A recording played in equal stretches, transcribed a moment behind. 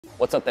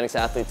What's up, THENX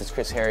athletes?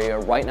 It's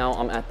Heria. Right now,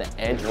 I'm at the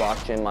Edge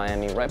Rock Gym,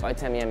 Miami, right by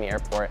Miami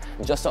Airport.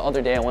 Just the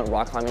other day, I went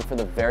rock climbing for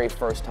the very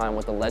first time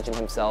with the legend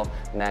himself,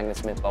 Magnus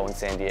Smith-Bow in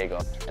San Diego.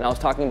 And I was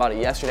talking about it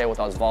yesterday with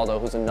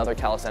Osvaldo, who's another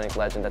calisthenics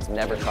legend that's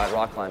never tried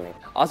rock climbing.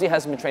 Ozzy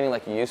hasn't been training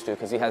like he used to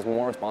because he has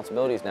more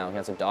responsibilities now. He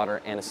has a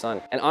daughter and a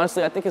son. And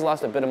honestly, I think he's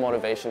lost a bit of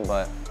motivation,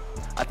 but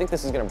I think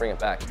this is gonna bring it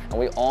back. And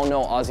we all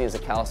know Ozzy is a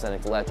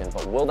calisthenics legend,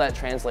 but will that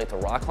translate to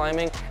rock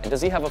climbing? And does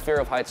he have a fear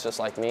of heights just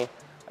like me?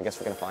 I guess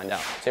we're gonna find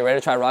out. So you ready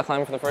to try rock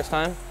climbing for the first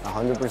time?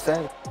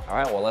 100%. All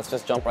right, well, let's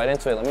just jump right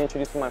into it. Let me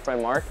introduce you to my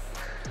friend Mark.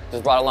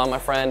 Just brought along my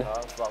friend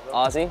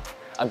Ozzy.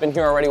 I've been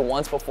here already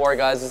once before,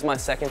 guys. This is my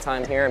second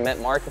time here. I met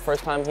Mark the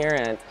first time here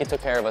and he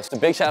took care of us. So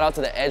big shout out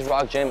to the Edge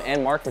Rock Gym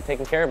and Mark for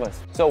taking care of us.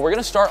 So we're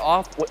gonna start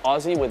off with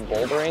Ozzy with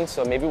bouldering.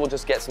 So maybe we'll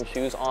just get some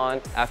shoes on.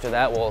 After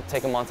that, we'll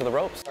take him onto the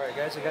ropes. All right,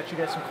 guys, I got you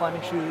guys some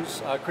climbing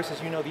shoes. Chris,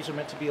 as you know, these are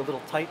meant to be a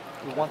little tight.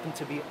 We want them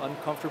to be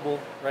uncomfortable,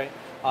 right?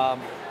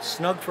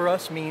 Snug for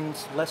us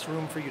means less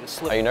room for you to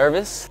slip. Are you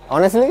nervous?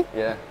 Honestly?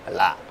 Yeah. A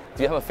lot.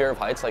 Do you have a fear of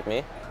heights like me?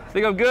 I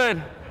think I'm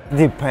good.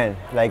 Depends.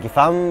 Like if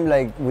I'm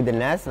like with the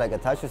nest, like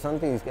attached or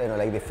something, it's,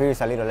 like the fear is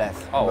a little less.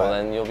 Oh, well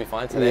then you'll be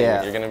fine today.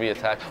 Yeah. You're gonna be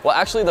attached. Well,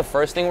 actually the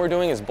first thing we're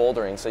doing is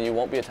bouldering, so you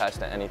won't be attached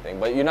to anything,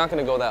 but you're not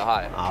gonna go that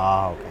high.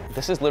 Oh, okay.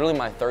 This is literally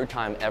my third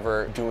time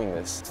ever doing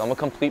this, so I'm a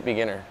complete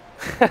beginner.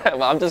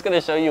 But I'm just gonna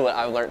show you what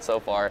I've learned so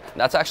far.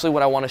 That's actually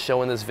what I wanna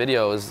show in this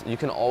video is you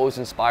can always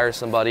inspire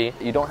somebody.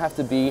 You don't have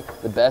to be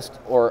the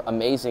best or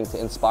amazing to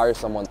inspire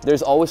someone.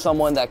 There's always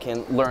someone that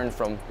can learn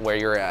from where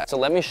you're at. So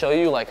let me show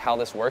you like how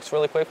this works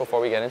really quick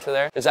before we get into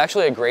there. There's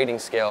actually a grading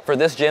scale. For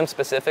this gym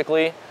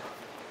specifically,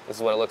 this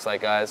is what it looks like,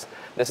 guys.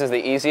 This is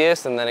the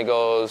easiest, and then it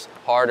goes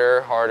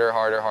harder, harder,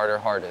 harder, harder,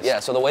 hardest.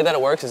 Yeah, so the way that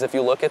it works is if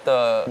you look at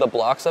the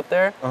blocks up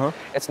there,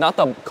 it's not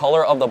the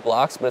color of the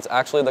blocks, but it's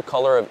actually the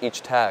color of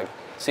each tag.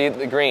 See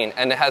the green,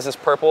 and it has this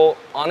purple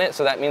on it,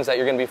 so that means that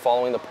you're gonna be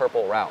following the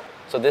purple route.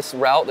 So this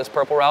route, this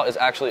purple route is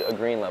actually a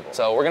green level.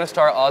 So we're gonna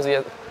start Ozzy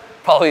at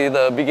probably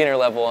the beginner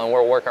level and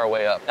we'll work our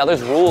way up. Now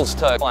there's rules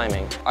to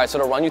climbing. All right, so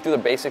to run you through the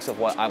basics of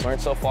what I've learned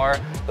so far,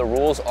 the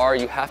rules are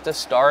you have to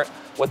start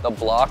with the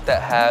block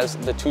that has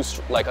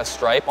like a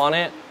stripe on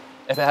it.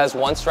 If it has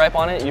one stripe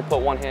on it, you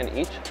put one hand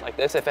each, like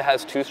this. If it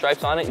has two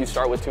stripes on it, you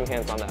start with two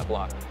hands on that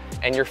block.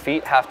 And your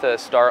feet have to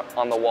start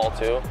on the wall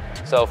too.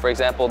 So for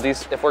example,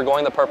 if we're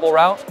going the purple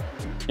route,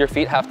 your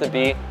feet have to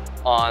be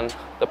on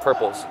the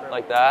purples,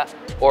 like that.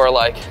 Or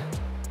like,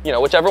 you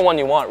know, whichever one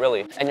you want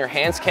really. And your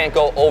hands can't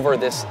go over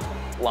this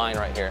line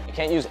right here. You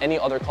can't use any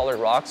other colored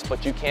rocks,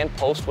 but you can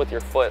post with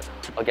your foot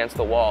against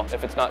the wall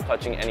if it's not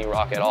touching any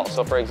rock at all.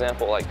 So for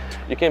example, like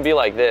you can be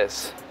like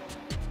this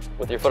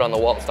with your foot on the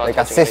wall. It's not like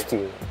assist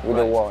you with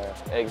the wall.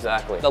 Yeah.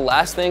 Exactly. The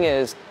last thing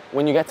is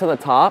when you get to the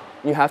top,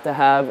 you have to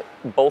have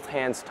both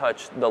hands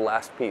touch the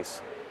last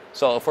piece.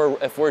 So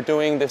if we're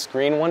doing this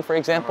green one, for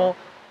example,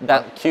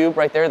 that cube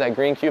right there, that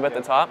green cube at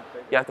the top,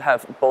 you have to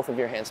have both of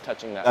your hands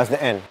touching that. That's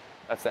the end.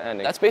 That's the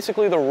ending. That's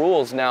basically the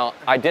rules. Now,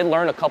 I did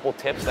learn a couple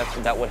tips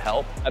that would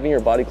help. Having your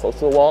body close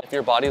to the wall. If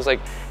your body's like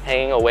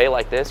hanging away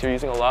like this, you're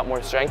using a lot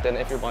more strength than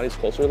if your body's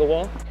closer to the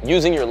wall.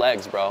 Using your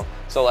legs, bro.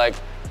 So like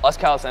us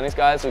calisthenics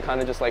guys, we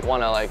kind of just like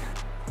wanna like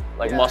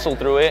muscle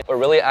through it, but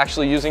really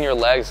actually using your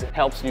legs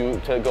helps you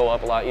to go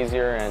up a lot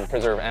easier and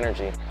preserve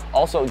energy.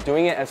 Also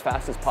doing it as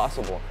fast as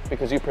possible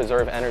because you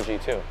preserve energy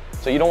too.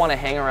 So you don't want to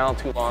hang around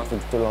too long.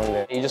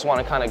 There. You just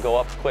want to kind of go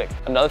up quick.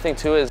 Another thing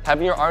too is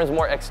having your arms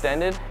more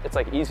extended. It's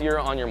like easier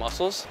on your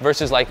muscles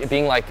versus like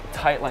being like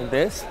tight like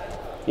this.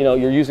 You know,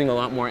 you're using a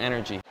lot more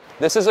energy.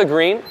 This is a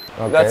green.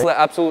 Okay. That's the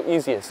absolute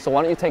easiest. So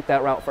why don't you take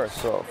that route first?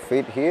 So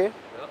feet here,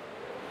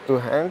 two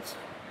hands,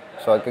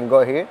 so I can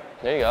go here.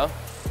 There you go.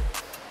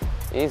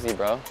 Easy,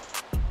 bro.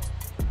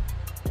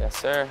 Yes,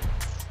 sir.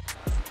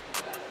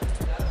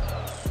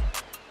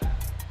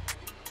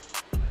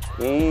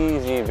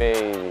 Easy,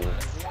 baby.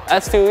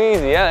 That's too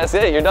easy. Yeah, that's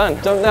it. You're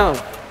done. Jump down.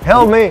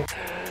 Help me.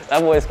 That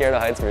boy's scared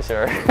of heights for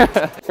sure.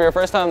 For your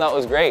first time, that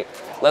was great.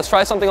 Let's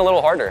try something a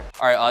little harder.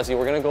 All right, Ozzy,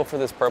 we're gonna go for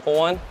this purple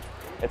one.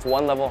 It's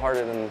one level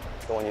harder than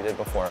the one you did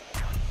before.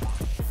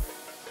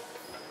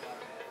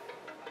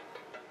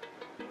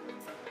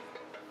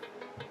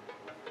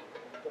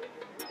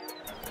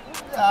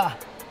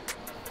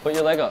 Put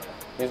your leg up.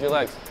 Use your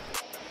legs.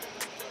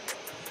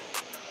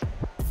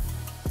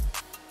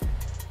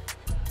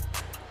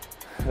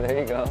 There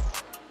you go.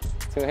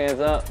 Two hands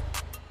up.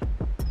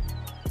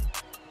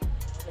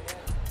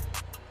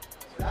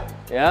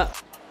 Yeah.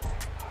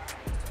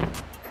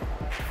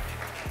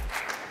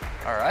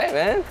 All right,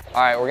 man.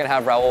 All right, we're gonna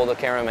have Raul, the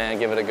cameraman,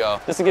 give it a go.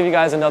 Just to give you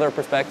guys another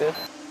perspective.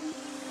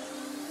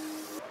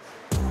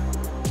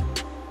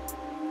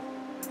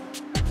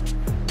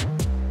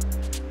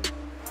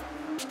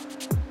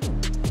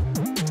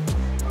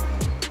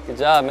 Good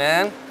job,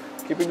 man.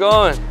 Keep it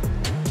going.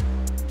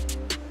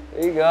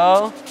 There you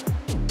go.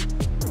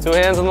 Two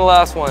hands on the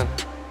last one.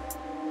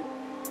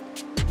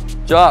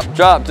 Drop,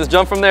 drop, just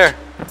jump from there.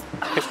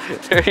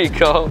 There you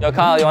go. Yo,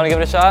 Kyle, you wanna give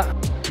it a shot?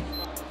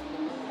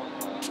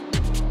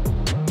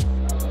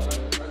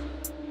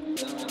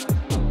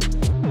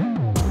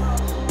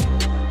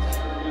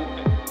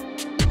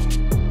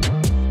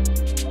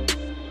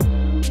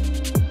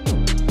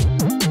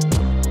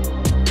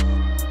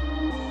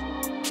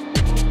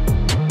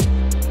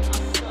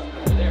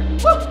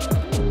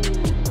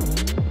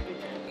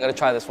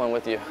 try this one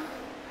with you.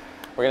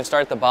 We're gonna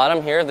start at the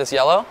bottom here, this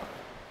yellow.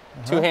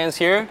 2 hands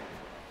here.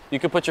 You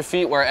can put your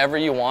feet wherever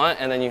you want,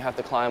 and then you have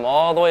to climb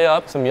all the way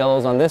up. Some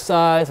yellows on this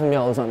side, some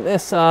yellows on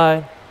this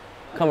side.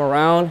 Come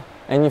around,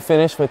 and you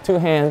finish with 2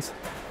 hands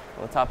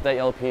on the top of that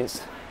yellow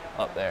piece,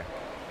 up there.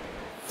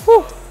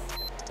 Whew.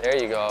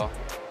 There you go.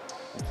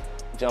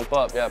 Jump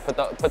up, yeah,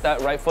 put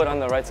that right foot on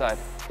the right side.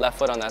 Left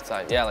foot on that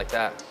side, yeah, like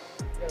that.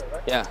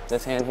 Yeah,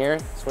 this hand here,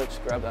 switch,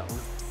 grab that one.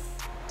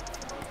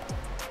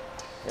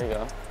 There you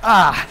go.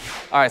 Ah!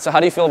 All right, so how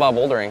do you feel about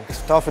bouldering?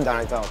 It's tougher than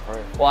I thought,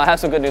 right? Well, I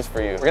have some good news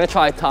for you. We're gonna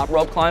try top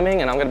rope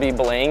climbing, and I'm gonna be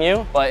belaying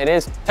you, but it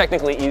is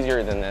technically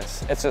easier than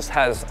this. It just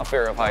has a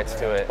fear of heights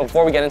to it.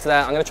 Before we get into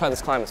that, I'm gonna try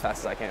this climb as fast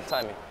as I can.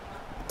 Time me.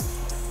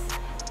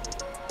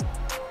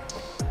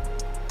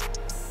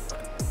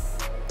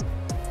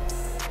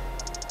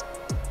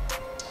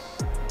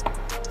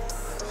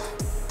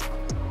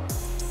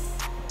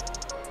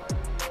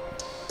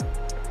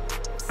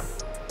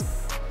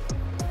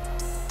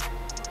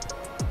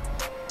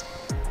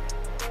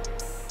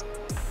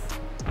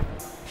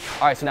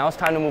 All right, so now it's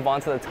time to move on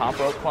to the top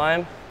rope climb.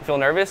 You feel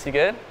nervous? You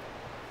good?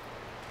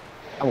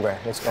 I'm great.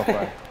 Let's go for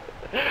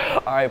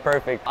it. All right,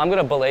 perfect. I'm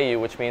gonna belay you,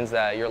 which means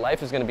that your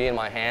life is gonna be in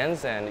my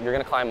hands, and you're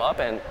gonna climb up,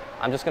 and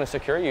I'm just gonna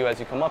secure you as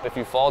you come up. If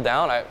you fall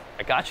down, I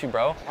got you,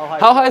 bro.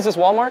 How high is this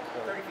wall, Mark?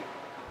 30 feet.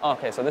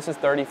 Okay, so this is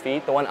 30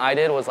 feet. The one I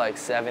did was like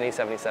 70,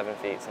 77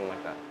 feet, something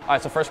like that. All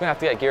right, so first we're gonna have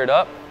to get geared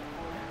up.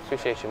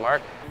 Appreciate you,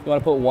 Mark. You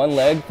wanna put one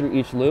leg through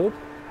each loop,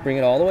 bring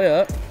it all the way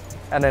up,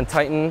 and then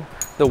tighten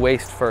the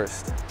waist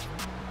first.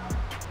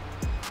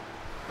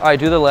 All right,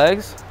 do the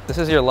legs. This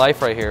is your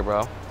life right here,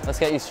 bro. Let's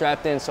get you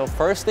strapped in. So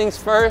first things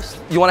first,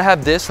 you wanna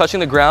have this touching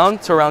the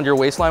ground to around your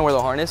waistline where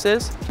the harness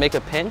is. Make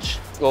a pinch,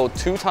 go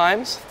 2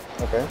 times.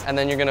 Okay. And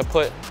then you're gonna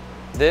put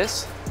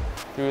this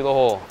through the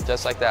hole,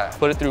 just like that.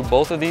 Put it through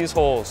both of these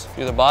holes.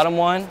 Do the bottom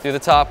one, do the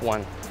top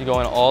one. You go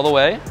in all the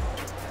way.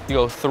 You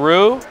go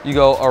through, you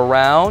go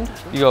around,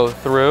 you go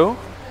through,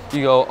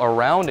 you go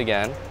around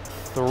again,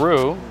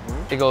 through,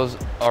 it goes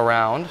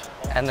around,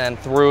 and then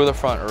through the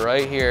front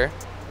right here.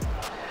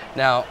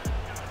 Now,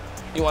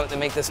 you want to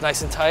make this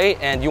nice and tight,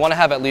 and you want to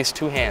have at least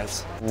 2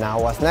 hands. Now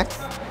what's next?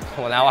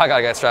 Well, now I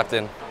gotta get strapped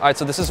in. All right,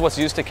 so this is what's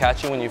used to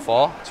catch you when you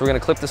fall. So we're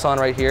gonna clip this on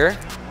right here.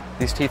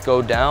 These teeth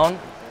go down.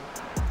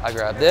 I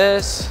grab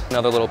this,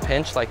 another little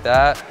pinch like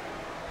that.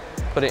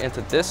 Put it into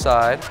this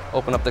side,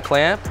 open up the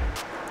clamp.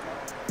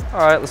 All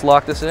right, let's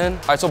lock this in.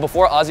 All right, so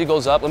before Ozzy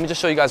goes up, let me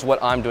just show you guys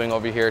what I'm doing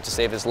over here to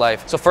save his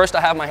life. So first I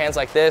have my hands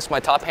like this.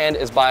 My top hand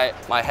is by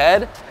my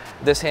head.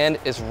 This hand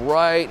is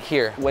right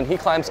here. When he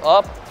climbs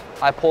up,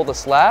 I pull the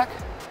slack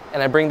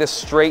and I bring this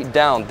straight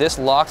down. This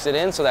locks it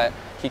in so that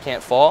he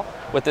can't fall.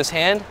 With this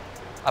hand,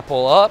 I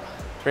pull up,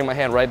 bring my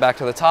hand right back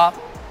to the top,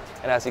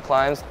 and as he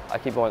climbs, I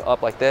keep going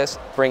up like this,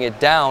 bring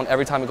it down.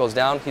 Every time it goes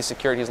down, he's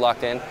secured, he's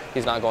locked in,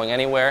 he's not going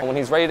anywhere. And when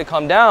he's ready to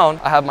come down,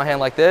 I have my hand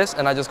like this,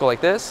 and I just go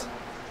like this,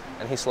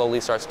 and he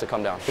slowly starts to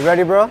come down. You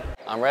ready, bro?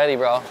 I'm ready,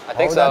 bro. I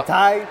think Hold so. that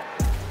tight.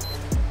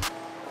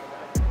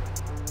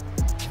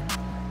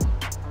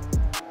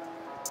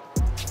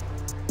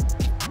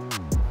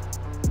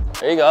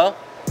 There you go.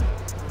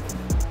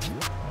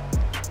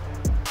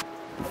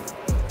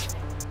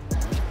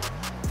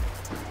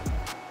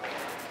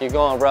 Keep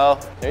going, bro.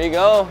 There you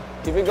go.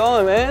 Keep it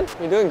going, man.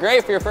 You're doing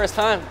great for your first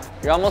time.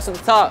 You're almost at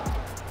the top.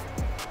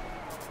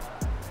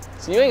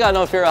 So you ain't got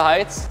no fear of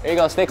heights. There you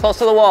go. Stay close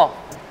to the wall.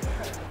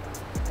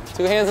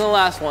 2 hands on the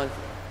last one.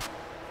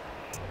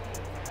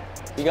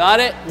 You got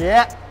it?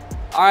 Yeah.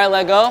 All right,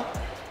 let go.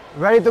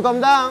 Ready to come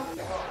down?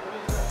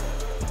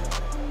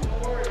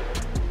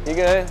 You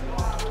good?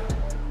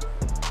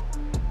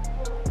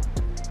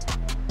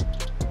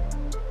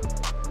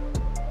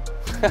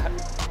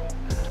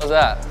 How's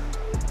that?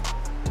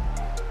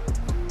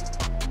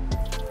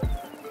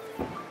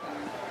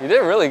 You did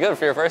really good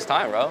for your first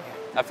time, bro.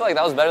 I feel like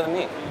that was better than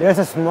me. There's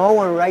a small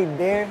one right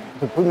there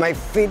to put my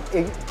feet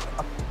in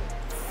a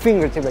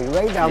fingertip, like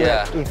right down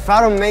there. If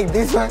I don't make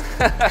this one.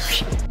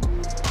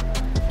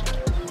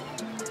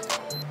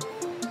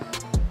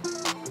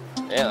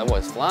 Yeah, that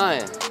boy's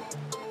flying.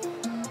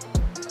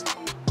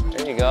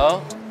 There you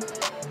go.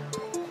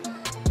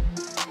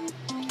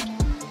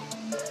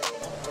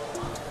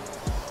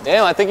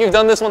 Damn, I think you've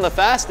done this one the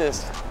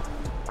fastest.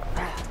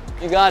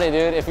 You got it,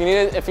 dude. If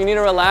you need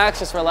to relax,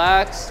 just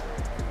relax.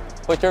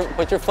 Put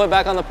your foot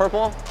back on the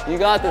purple. You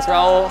got this,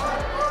 Raul.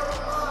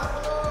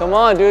 Come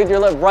on, dude.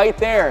 You're right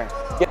there.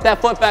 Get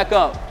that foot back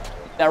up.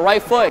 That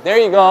right foot. There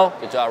you go.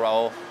 Good job,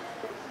 Raul.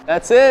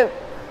 That's it.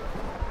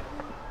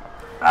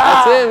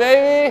 That's it,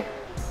 baby.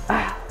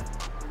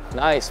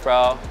 Nice,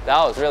 bro.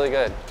 That was really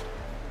good.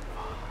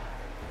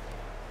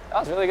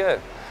 That was really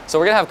good. So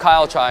we're gonna have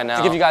Kyle try now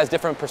to give you guys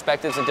different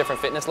perspectives and different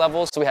fitness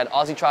levels. So we had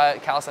Ozzy try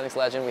it, Calisthenics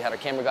legend, we had our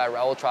camera guy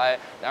Raul try it.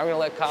 Now we're gonna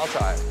let Kyle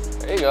try it.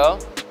 There you go.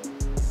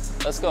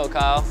 Let's go,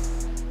 Kyle.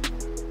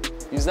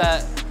 Use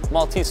that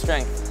Maltese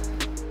strength.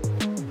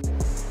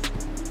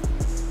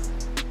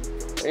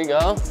 There you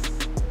go.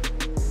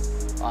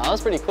 Wow, that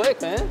was pretty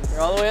quick, man.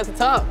 You're all the way at the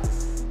top.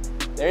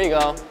 There you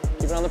go.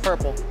 Keep it on the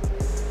purple.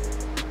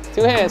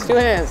 Two hands, two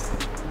hands.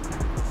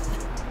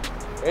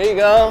 There you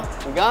go.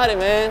 You got it,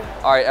 man.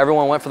 All right,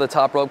 everyone went for the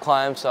top rope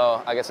climb,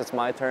 so I guess it's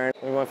my turn.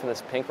 We're going for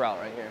this pink route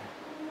right here.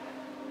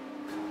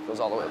 Goes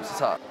all the way up to the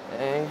top.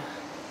 Bang.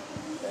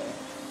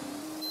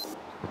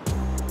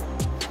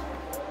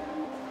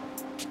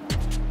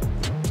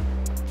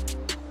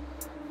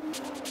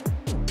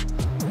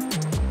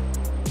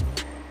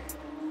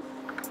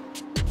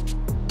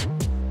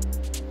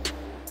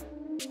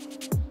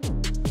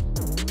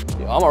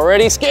 Yo, I'm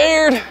already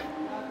scared.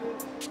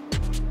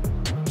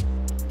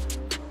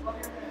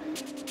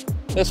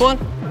 This one?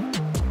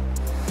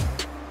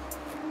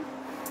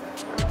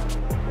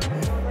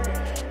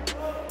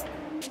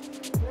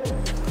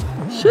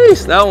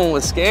 Jeez, that one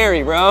was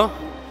scary, bro.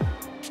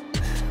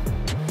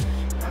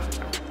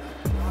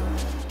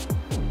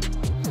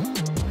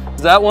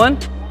 Is that one?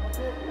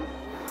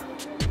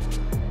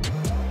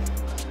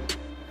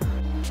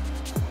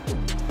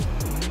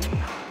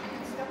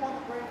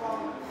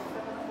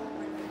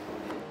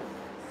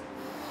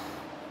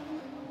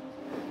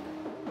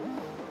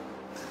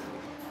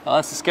 Oh,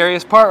 that's the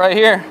scariest part right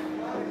here.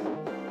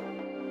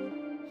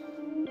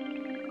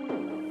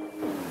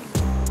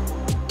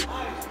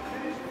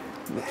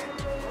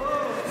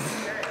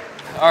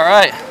 All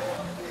right.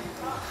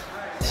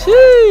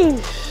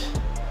 Sheesh.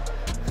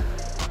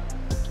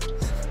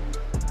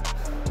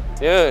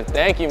 Dude,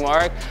 thank you,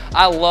 Mark.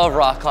 I love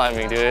rock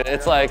climbing, dude.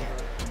 It's like,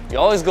 you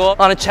always go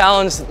on a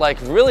challenge, like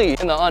really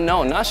in the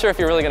unknown, not sure if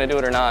you're really gonna do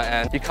it or not,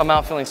 and you come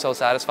out feeling so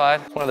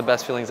satisfied. One of the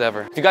best feelings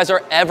ever. If you guys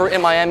are ever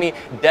in Miami,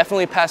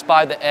 definitely pass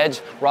by the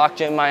Edge Rock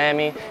Gym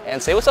Miami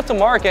and say what's up to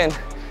Mark and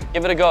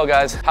give it a go,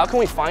 guys. How can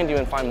we find you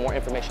and find more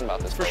information about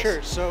this place? For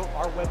sure. So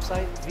our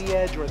website, The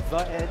Edge or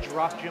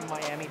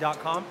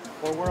theedgerockgymmiami.com,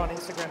 or we're on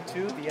Instagram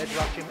too, The Edge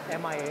Rock Gym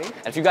MIA.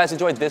 And if you guys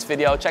enjoyed this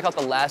video, check out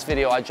the last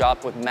video I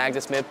dropped with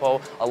Magnus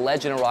Midpo, a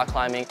legend in rock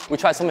climbing. We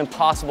tried some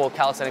impossible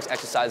calisthenics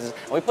exercises,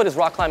 and we put his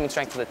rock climbing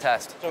strength to the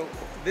test. So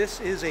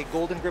this is a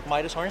golden grip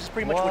Midas harness. It's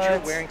pretty much what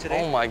you're wearing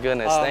today. Oh my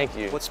goodness, thank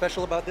you. What's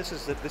special about this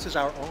is that this is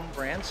our own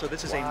brand. So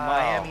this is a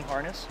Miami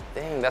harness.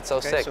 Dang, that's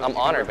so sick. So I'm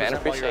honored, man.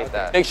 Appreciate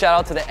that. Big shout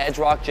out to the Edge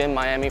Rock Gym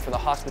Miami for the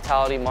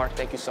hospitality. Mark,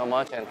 thank you so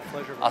much. And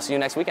Pleasure. I'll see you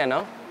next weekend,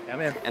 no? Yeah,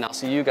 man. And I'll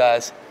see you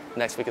guys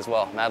next week as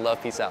well. Mad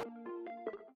love, peace out.